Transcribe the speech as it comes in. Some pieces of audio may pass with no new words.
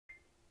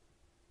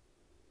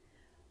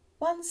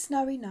One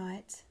snowy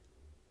night.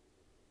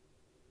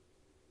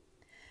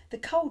 The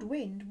cold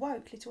wind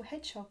woke Little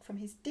Hedgehog from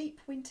his deep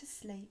winter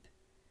sleep.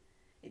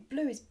 It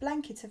blew his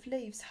blanket of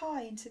leaves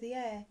high into the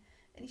air,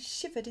 and he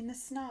shivered in the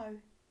snow.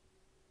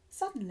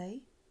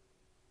 Suddenly,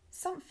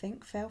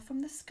 something fell from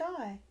the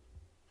sky.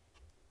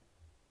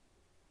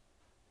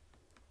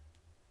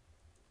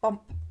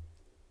 Bump!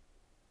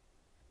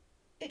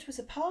 It was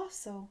a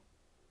parcel,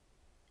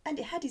 and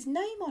it had his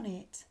name on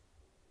it.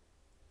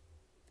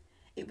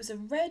 It was a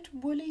red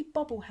woolly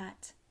bobble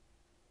hat,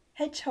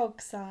 hedgehog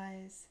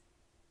size.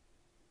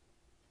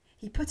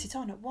 He put it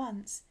on at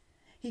once.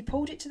 He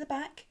pulled it to the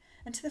back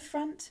and to the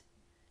front,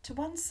 to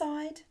one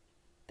side,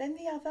 then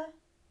the other.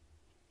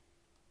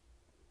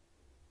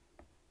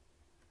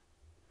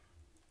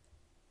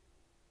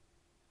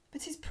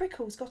 But his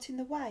prickles got in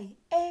the way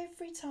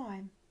every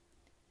time.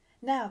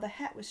 Now the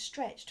hat was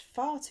stretched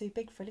far too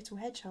big for Little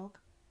Hedgehog.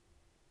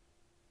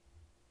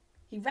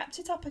 He wrapped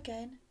it up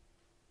again,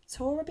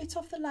 tore a bit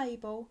off the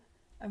label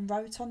and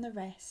wrote on the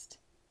rest.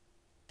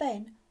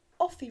 Then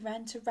off he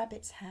ran to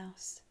Rabbit's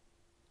house.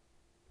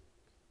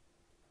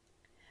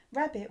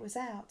 Rabbit was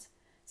out,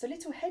 so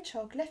Little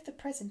Hedgehog left the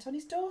present on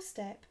his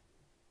doorstep.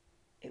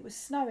 It was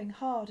snowing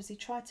hard as he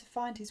tried to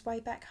find his way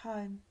back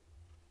home.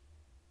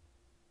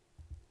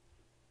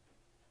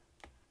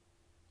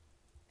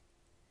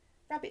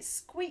 Rabbit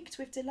squeaked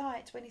with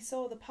delight when he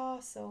saw the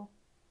parcel.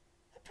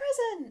 "A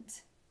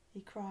present!"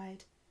 he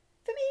cried.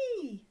 "For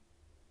me!"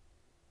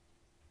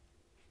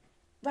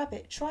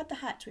 Rabbit tried the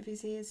hat with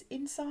his ears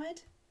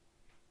inside,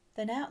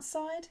 then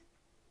outside.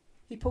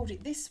 He pulled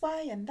it this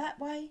way and that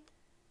way,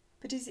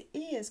 but his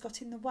ears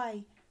got in the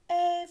way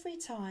every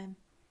time.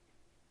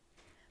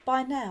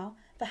 By now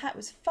the hat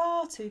was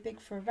far too big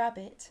for a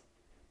rabbit,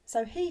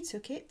 so he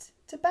took it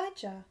to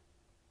Badger.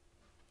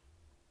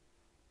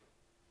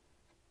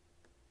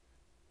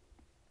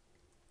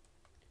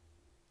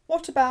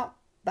 "What about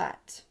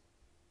that?"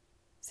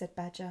 said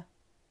Badger.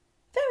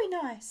 "Very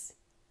nice,"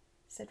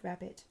 said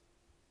Rabbit.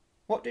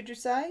 "What did you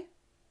say?"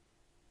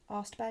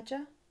 asked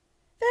Badger.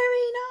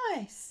 "Very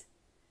nice,"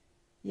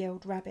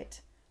 yelled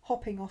Rabbit,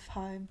 hopping off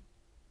home.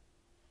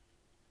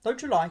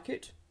 "Don't you like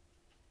it?"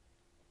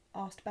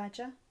 asked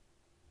Badger,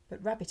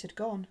 but Rabbit had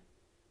gone.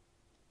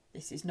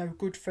 "This is no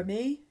good for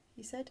me,"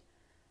 he said.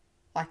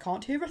 "I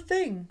can't hear a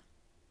thing."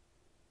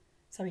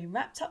 So he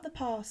wrapped up the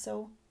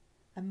parcel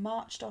and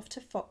marched off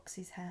to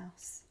Fox's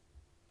house.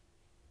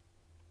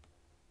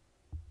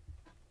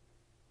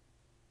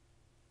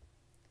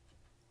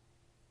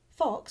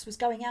 Fox was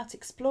going out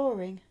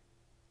exploring.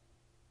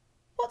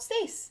 "What's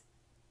this?"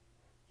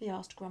 he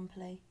asked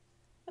grumpily.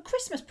 "A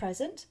Christmas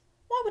present?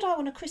 Why would I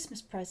want a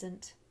Christmas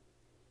present?"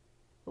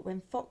 But when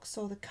Fox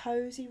saw the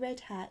cosy red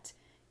hat,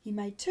 he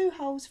made 2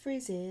 holes for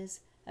his ears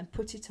and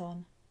put it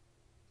on.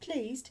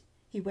 Pleased,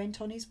 he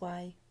went on his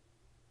way.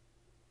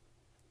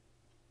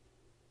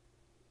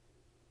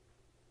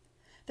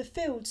 The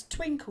fields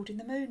twinkled in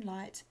the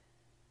moonlight.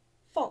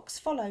 Fox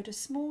followed a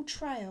small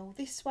trail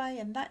this way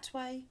and that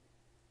way,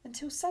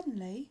 until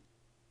suddenly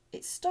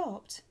it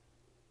stopped.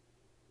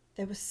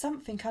 There was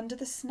something under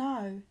the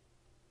snow.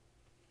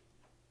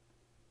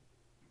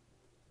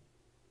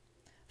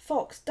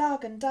 Fox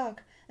dug and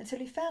dug until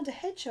he found a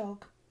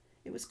hedgehog.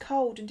 It was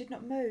cold and did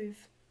not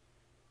move.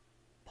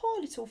 "Poor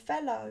little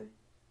fellow,"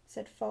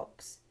 said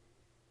Fox.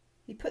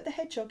 He put the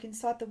hedgehog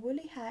inside the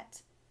woolly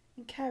hat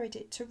and carried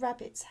it to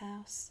Rabbit's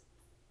house.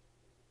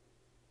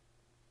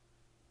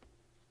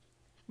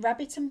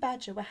 Rabbit and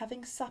Badger were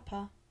having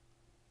supper.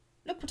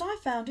 "Look what I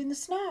found in the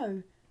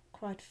snow,"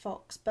 cried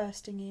Fox,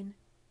 bursting in.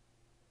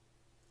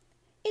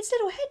 "It's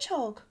Little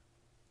Hedgehog,"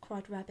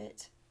 cried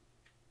Rabbit.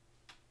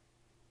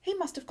 "He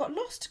must have got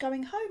lost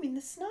going home in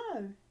the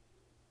snow."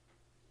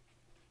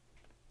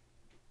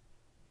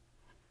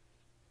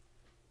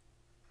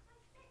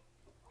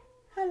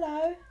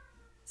 "Hello,"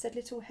 said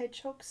Little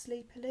Hedgehog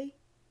sleepily.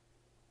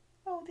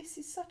 "Oh, this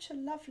is such a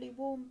lovely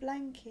warm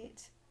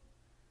blanket."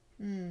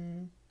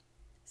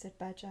 Said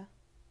Badger.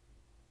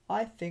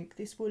 "I think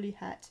this woolly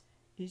hat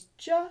is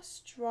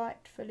just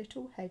right for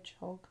Little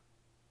Hedgehog."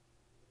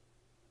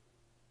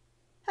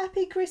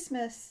 "Happy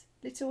Christmas,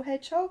 Little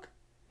Hedgehog,"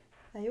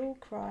 they all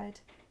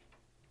cried.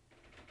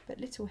 But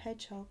Little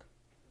Hedgehog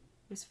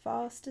was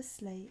fast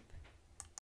asleep.